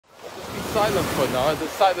silent for now.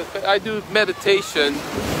 I do meditation,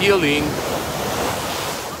 healing.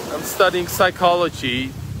 I'm studying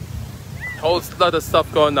psychology. Whole lot of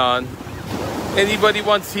stuff going on. Anybody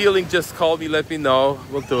wants healing, just call me, let me know.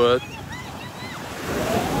 We'll do it.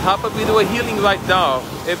 How about we do a healing right now?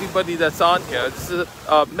 Everybody that's on here. This is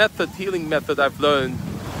a healing method I've learned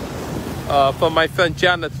from my friend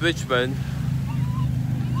Janet Richmond.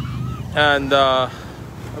 And I'm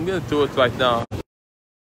going to do it right now.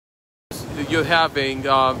 You're having...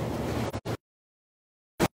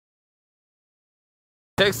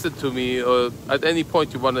 text it to me, or at any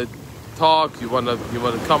point you want to talk, you want to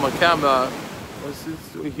come on camera. Let's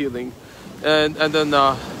do healing. And then...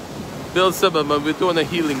 Bill Zimmerman, we're doing a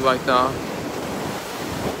healing right now.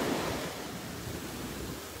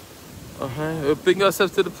 We'll bring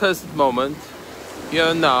ourselves to the present moment, here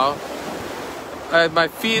and now. I have my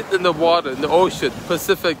feet in the water, in the ocean,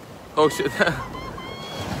 Pacific Ocean.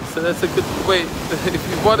 So that's a good way, if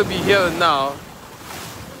you want to be here and now.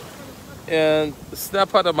 And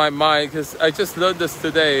snap out of my mind, because I just learned this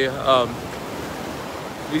today.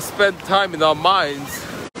 We spend time in our minds.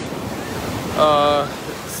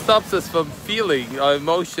 Stops us from feeling our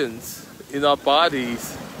emotions in our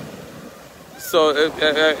bodies. So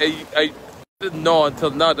I didn't know until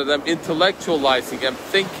now that I'm intellectualizing, I'm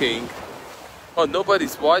thinking, oh,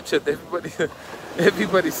 nobody's watching,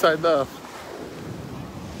 everybody signed up.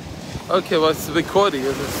 Okay, well, it's recording,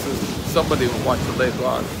 somebody will watch it later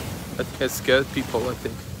on. That can scare people, I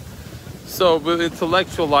think. So we're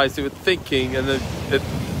intellectualizing, we're thinking, and then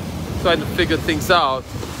trying to figure things out.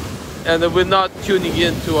 And then we're not tuning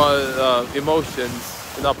into our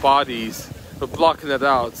emotions in our bodies. We're blocking it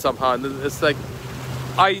out somehow. And it's like,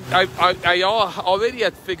 I already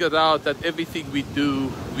had figured out that everything we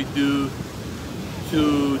do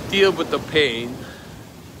to deal with the pain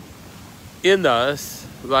in us,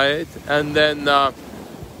 right? And then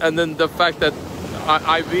the fact that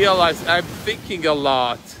I realize I'm thinking a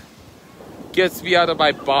lot gets me out of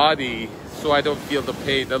my body, so I don't feel the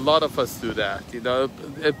pain. A lot of us do that, you know.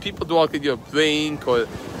 People walk in your drink or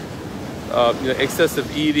excessive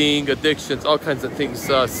eating, addictions, all kinds of things,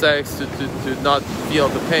 sex, to not feel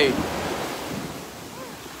the pain.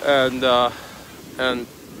 And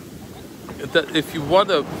that if you want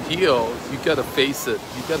to heal, you gotta face it.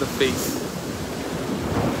 You gotta face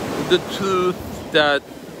the truth that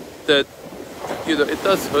you know, it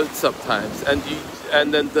does hurt sometimes,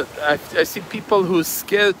 and then I see people who are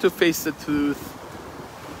scared to face the truth.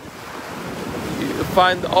 You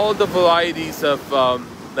find all the varieties of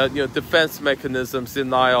defense mechanisms,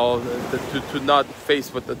 denial, to not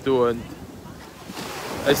face what they're doing.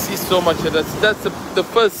 I see so much of that. That's the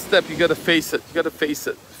first step. You gotta face it. You gotta face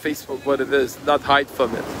it. Face what it is, not hide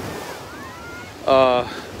from it.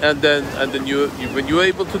 And then when you're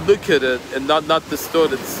able to look at it and not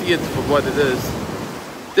distort it, see it for what it is,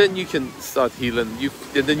 then you can start healing.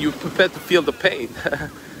 And then you're prepared to feel the pain.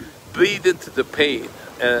 Breathe into the pain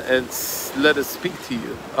and let it speak to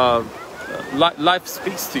you. Life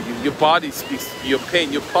speaks to you. Your body speaks to you. Your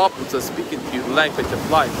pain, your problems are speaking to you. The language of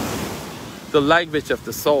life, the language of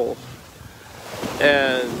the soul.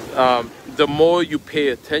 And the more you pay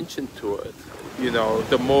attention to it, you know,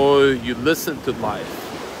 the more you listen to life.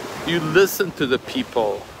 You listen to the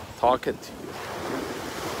people talking to you.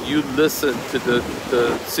 You listen to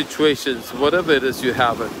the situations, whatever it is you're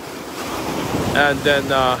having. And then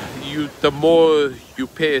the more you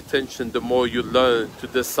pay attention, the more you learn to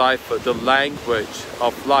decipher the language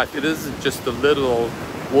of life. It isn't just the literal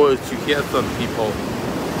words you hear from people.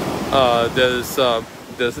 There's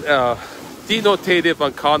denotative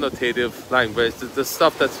and connotative language. The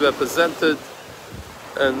stuff that's represented,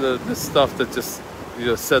 and the stuff that just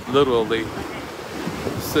said literally.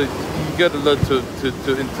 So you got to learn to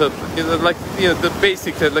interpret. The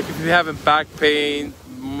basic thing. Like if you're having back pain,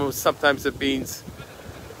 sometimes it means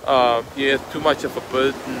you have too much of a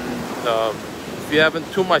burden. If you're having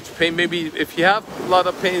too much pain, maybe if you have a lot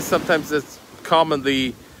of pain, sometimes it's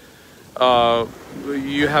commonly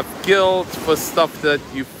you have guilt for stuff that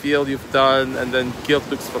you feel you've done, and then guilt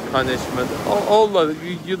looks for punishment.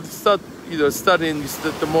 You start studying.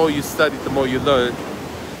 The more you study, the more you learn.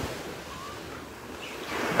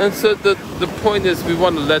 And so the point is, we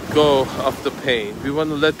want to let go of the pain. We want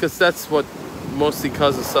to because that's what mostly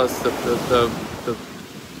causes us the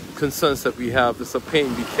concerns that we have. Is the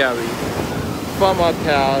pain we carry from our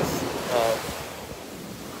past.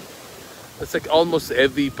 It's like almost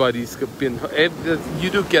everybody's been hurt. You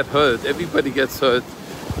do get hurt. Everybody gets hurt.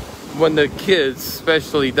 When they're kids,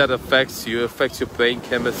 especially, that affects you. It affects your brain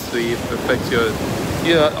chemistry. It affects your,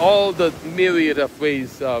 all the myriad of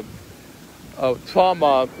ways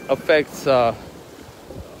trauma affects your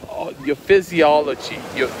physiology,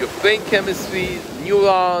 your brain chemistry,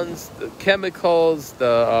 neurons, the chemicals,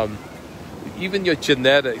 the even your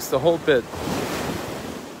genetics, the whole bit,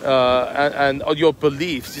 and your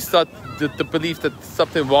beliefs. You start the belief that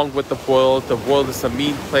something wrong with the world is a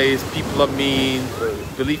mean place, people are mean,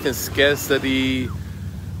 belief in scarcity,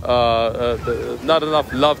 not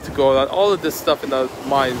enough love to go around. All of this stuff in our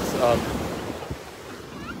minds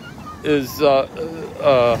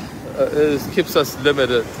keeps us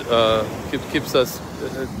limited, keeps us,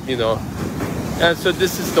 and so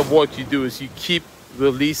this is the work you do, is you keep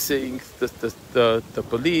releasing the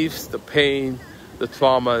beliefs, the pain, the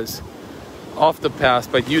traumas of the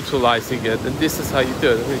past by neutralizing it. And this is how you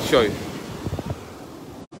do it. Let me show you.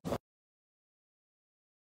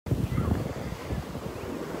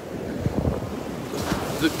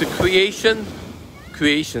 The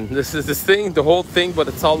creation, this is this thing, the whole thing, what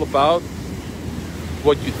it's all about,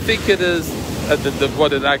 what you think it is, and then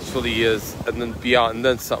what it actually is, and then beyond, and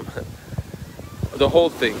then some. The whole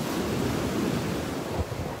thing.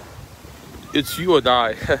 It's you and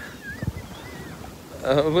I.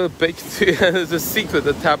 There's a secret,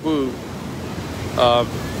 a taboo.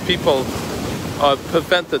 People are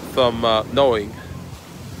prevented from knowing.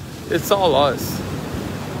 It's all us.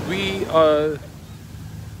 We are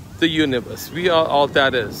the universe. We are all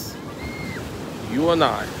that is. You and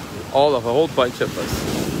I, all of a whole bunch of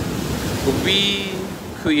us. We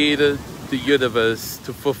created the universe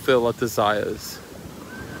to fulfill our desires,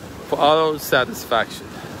 for our own satisfaction,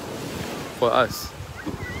 for us.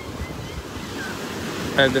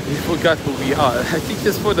 And we forgot who we are. I think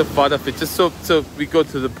just for the fun of it, just so we go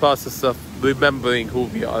through the process of remembering who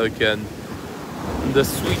we are again, and the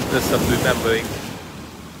sweetness of remembering.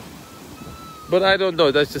 But I don't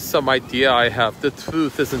know, that's just some idea I have. The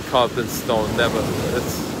truth isn't carved in stone, never.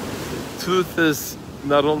 Truth is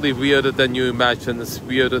not only weirder than you imagine, it's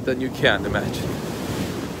weirder than you can imagine.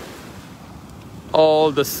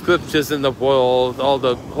 All the scriptures in the world, all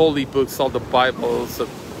the holy books, all the Bibles,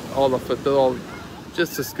 all of it, they're all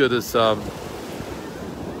just as good as the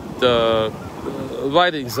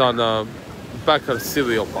writings on back of a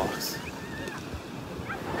cereal box.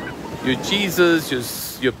 Your Jesus,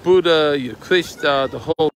 your Buddha, your Krishna, the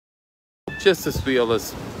whole, just as real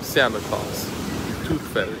as Santa Claus, the Tooth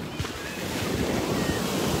Fairy.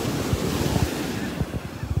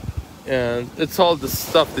 And it's all the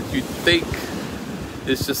stuff that you think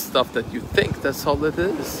is just stuff that you think. That's all it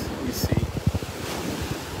is, you see.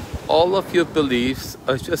 All of your beliefs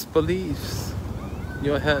are just beliefs in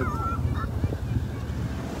your head.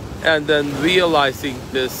 And then realizing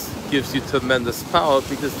this gives you tremendous power,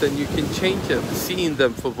 because then you can change them, seeing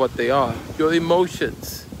them for what they are. Your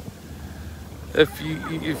emotions. If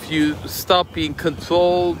you stop being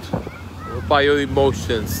controlled by your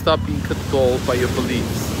emotions, stop being controlled by your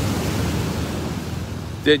beliefs,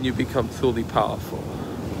 then you become truly powerful.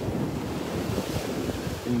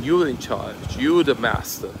 And you're in charge. You're the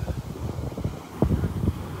master.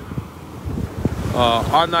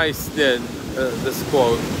 On ice then, this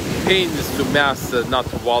quote, pain is to master, not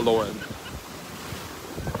to wallow in.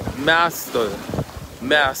 Master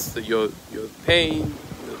your pain,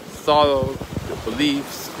 your sorrow, your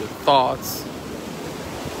beliefs, your thoughts,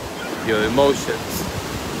 your emotions.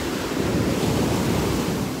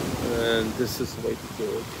 And this is the way to do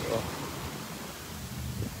it.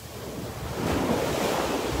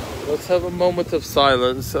 Let's have a moment of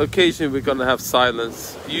silence. Occasionally we're going to have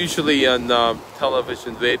silence. Usually on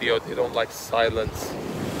television, radio, they don't like silence.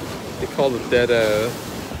 They call it dead air.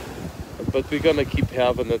 But we're going to keep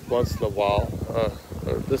having it once in a while.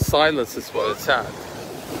 The silence is what it's at.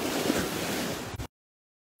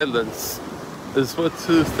 Silence is what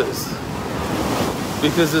truth is.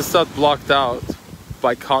 Because it's not blocked out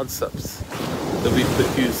by concepts that we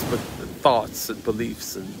produce with thoughts and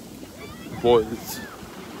beliefs and words.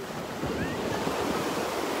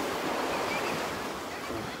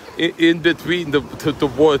 In between the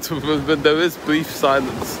words, when there is brief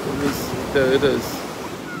silence, there it is.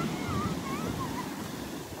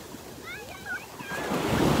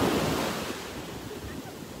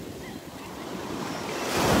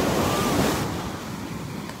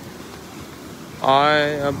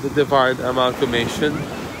 I am the divine amalgamation.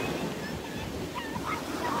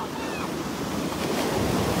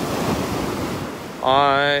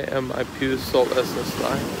 I am my pure soul essence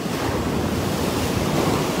life.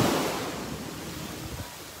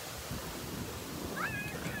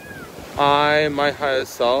 I, my higher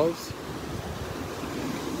selves,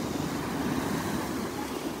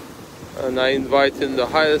 and I invite in the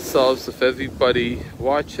higher selves of everybody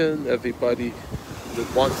watching, everybody that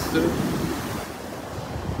wants to,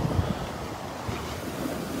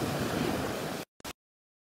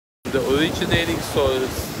 the originating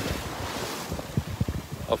source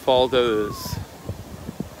of all there is.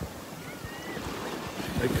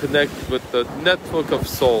 And connect with the network of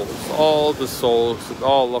souls, all the souls and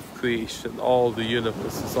all of creation, all the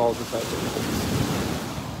universes, all the dimensions.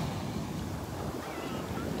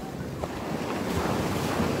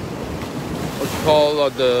 A call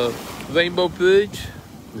on the rainbow bridge.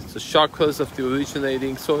 It's the chakras of the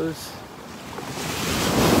originating source.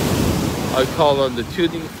 I call on the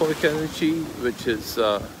tuning fork energy, which is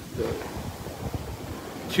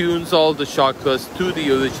tunes all the chakras to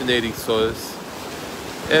the originating source.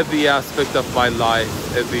 Every aspect of my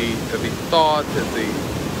life, every thought, every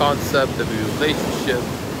concept, every relationship.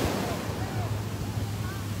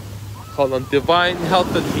 Call on divine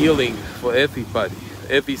health and healing for everybody.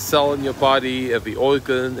 Every cell in your body, every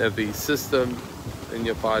organ, every system in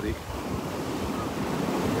your body.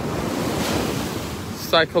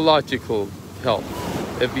 Psychological health,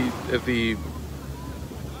 every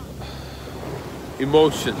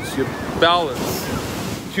emotions, your balance,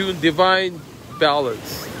 tune divine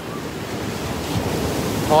balance,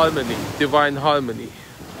 harmony, divine harmony,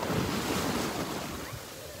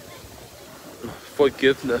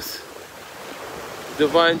 forgiveness,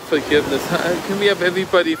 divine forgiveness. Can we have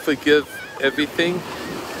everybody forgive everything?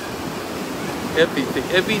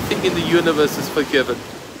 Everything in the universe is forgiven.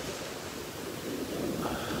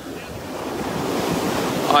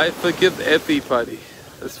 I forgive everybody.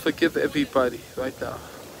 Let's forgive everybody right now.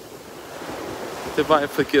 Divine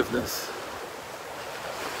forgiveness.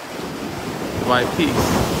 Divine peace.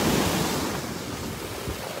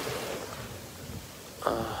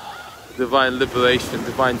 Divine liberation.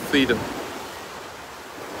 Divine freedom.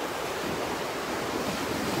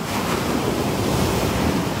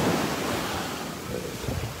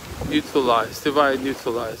 Neutralize. Divine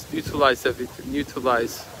neutralize. Neutralize everything.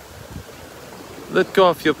 Neutralize. Let go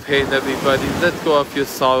of your pain, everybody. Let go of your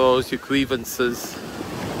sorrows, your grievances.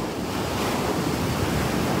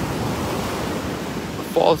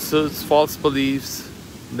 Falsehoods, false beliefs,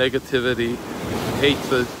 negativity,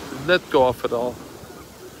 hatred. Let go of it all.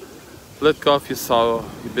 Let go of your sorrow,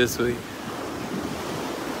 your misery.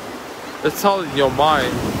 It's all in your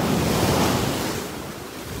mind.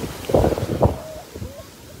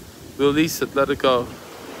 Release it, let it go.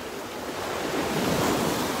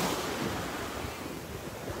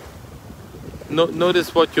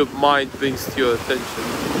 Notice what your mind brings to your attention.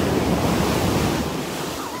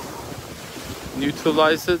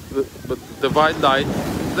 Neutralize it with divine light.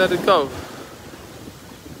 Let it go.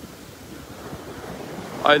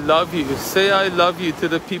 I love you. Say I love you to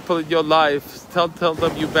the people in your life. Tell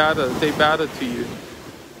them you matter. They matter to you.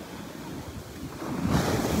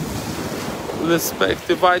 Respect,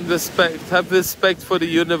 divine respect. Have respect for the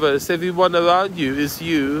universe. Everyone around you is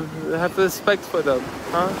you. Have respect for them.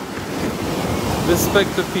 Huh?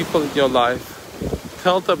 Respect the people in your life.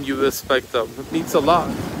 Tell them you respect them. It means a lot.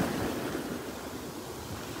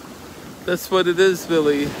 That's what it is,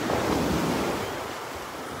 really.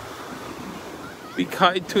 Be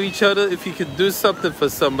kind to each other. If you can do something for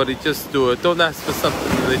somebody, just do it. Don't ask for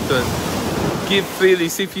something in return. Give freely.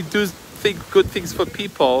 See, if you do good things for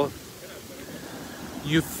people,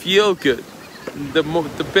 you feel good. The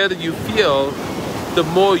better you feel, the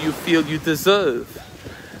more you feel you deserve.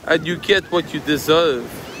 And you get what you deserve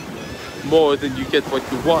more than you get what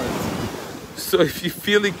you want. So if you're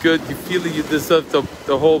feeling good, you're feeling you deserve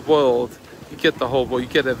the whole world, you get the whole world, you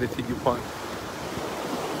get everything you want.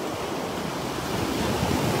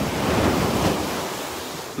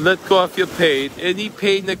 Let go of your pain. Any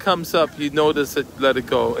pain that comes up, you notice it, let it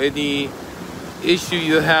go. Any issue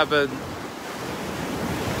you're having,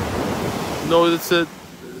 notice it.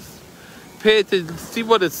 Pay attention, see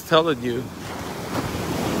what it's telling you.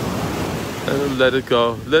 And let it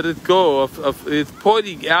go. Let it go of it's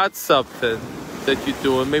pointing at something that you're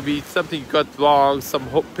doing. Maybe something you got wrong, some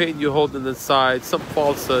pain you're holding inside, some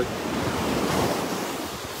falsehood.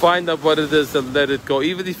 Find out what it is and let it go.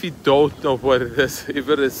 Even if you don't know what it is. If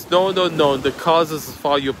it is known or unknown, the causes of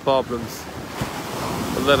all your problems.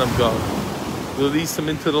 And let them go. Release them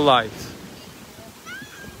into the light.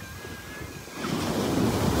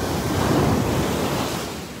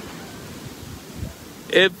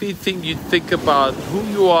 Everything you think about who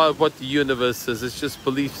you are, what the universe is, it's just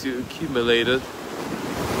beliefs you accumulated.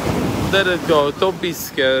 Let it go. Don't be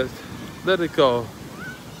scared. Let it go.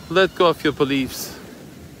 Let go of your beliefs.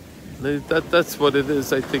 That's what it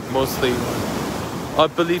is, I think, mostly. Our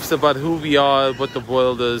beliefs about who we are, what the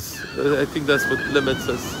world is. I think that's what limits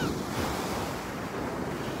us.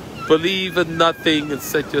 Believe in nothing and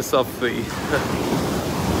set yourself free.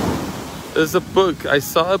 There's a book. I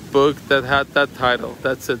saw a book that had that title.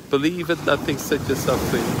 That's it. Believe it, nothing, set yourself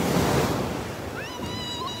free.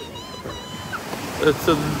 It's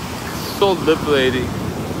so liberating.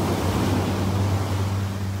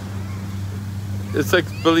 It's like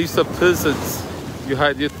beliefs are prisons.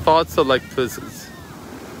 Your thoughts are like prisons.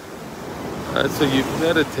 And so you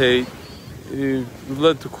meditate, you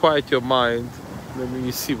learn to quiet your mind, and then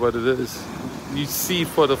you see what it is. You see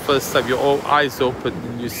for the first time, your eyes open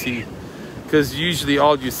and you see. Because usually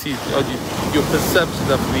all you see, your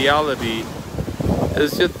perception of reality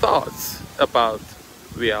is your thoughts about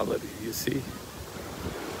reality, you see.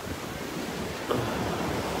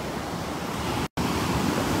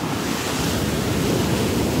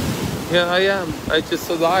 Here I am. I just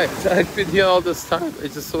arrived. I've been here all this time. I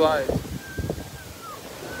just arrived.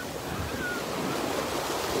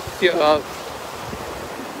 Here out.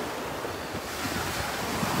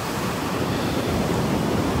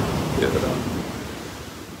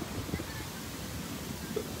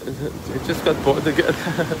 I just got born again.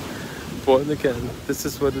 Born again. This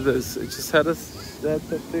is what it is. I just had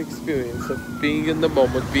the experience of being in the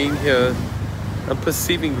moment, being here, and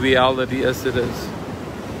perceiving reality as it is.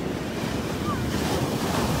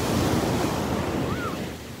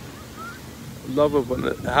 I love it when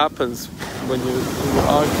it happens, when you're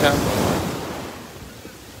on camera.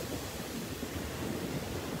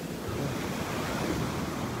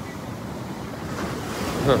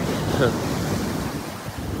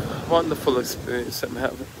 Wonderful experience I'm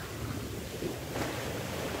having.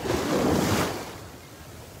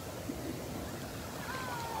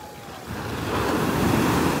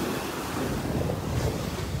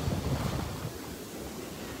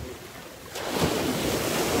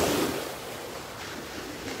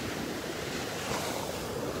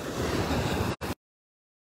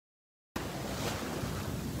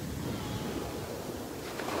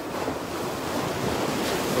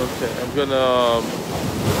 Okay, I'm gonna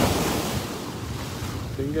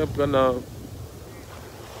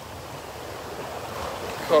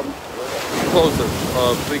close it,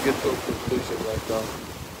 bring it to a conclusion right now.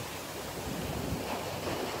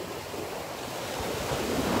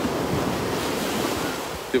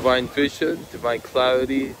 Divine vision, divine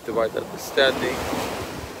clarity, divine understanding,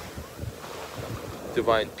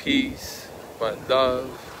 divine peace, divine love,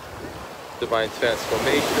 divine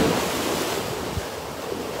transformation,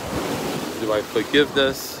 divine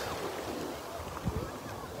forgiveness,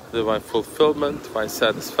 divine fulfillment, divine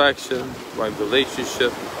satisfaction, divine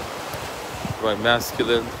relationship, divine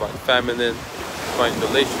masculine, divine feminine, divine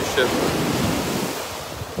relationship,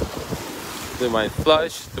 divine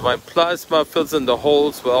flush, divine plasma fills in the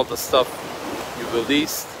holes with all the stuff you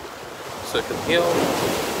released so it can heal.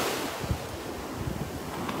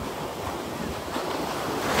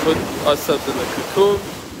 Put ourselves in a cocoon,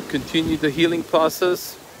 continue the healing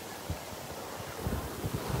process.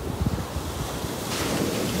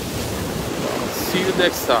 See you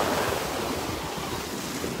next time.